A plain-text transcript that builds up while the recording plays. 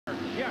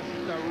Yes,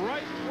 the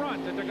right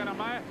front that they're going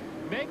to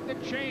make the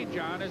change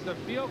on as the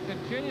field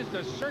continues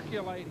to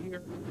circulate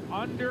here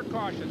under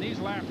caution. These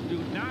laps do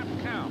not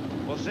count.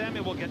 Well, Sammy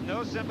will get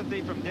no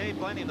sympathy from Dave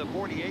Blaney, the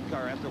 48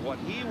 car, after what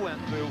he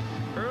went through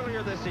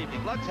earlier this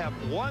evening. Let's have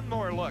one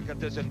more look at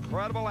this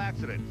incredible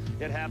accident.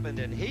 It happened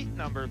in heat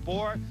number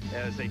 4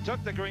 as they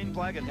took the green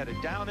flag and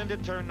headed down into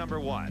turn number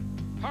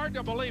 1. Hard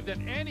to believe that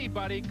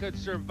anybody could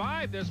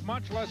survive this,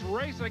 much less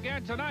race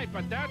again tonight,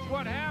 but that's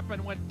what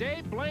happened when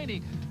Dave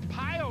Blaney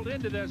piled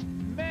into this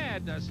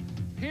madness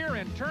here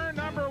in turn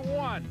number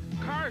 1.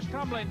 Cars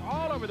tumbling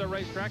all over the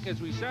racetrack. As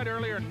we said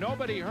earlier,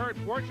 nobody hurt,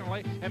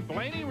 fortunately, and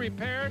Blaney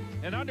repaired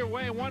and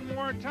underway one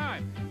more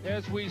time.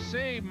 As we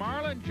see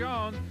Marlon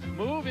Jones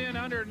move in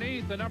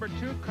underneath the number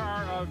 2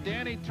 car of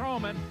Danny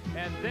Toman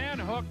and then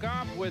hook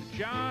up with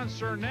John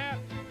Cernette,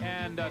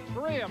 and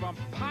 3 of them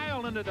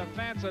pile into the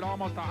fence at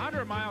almost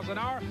 100 miles an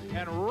hour,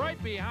 and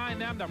right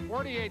behind them, the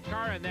 48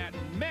 car, and that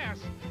mess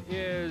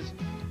is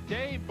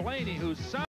Dave Blaney, whose son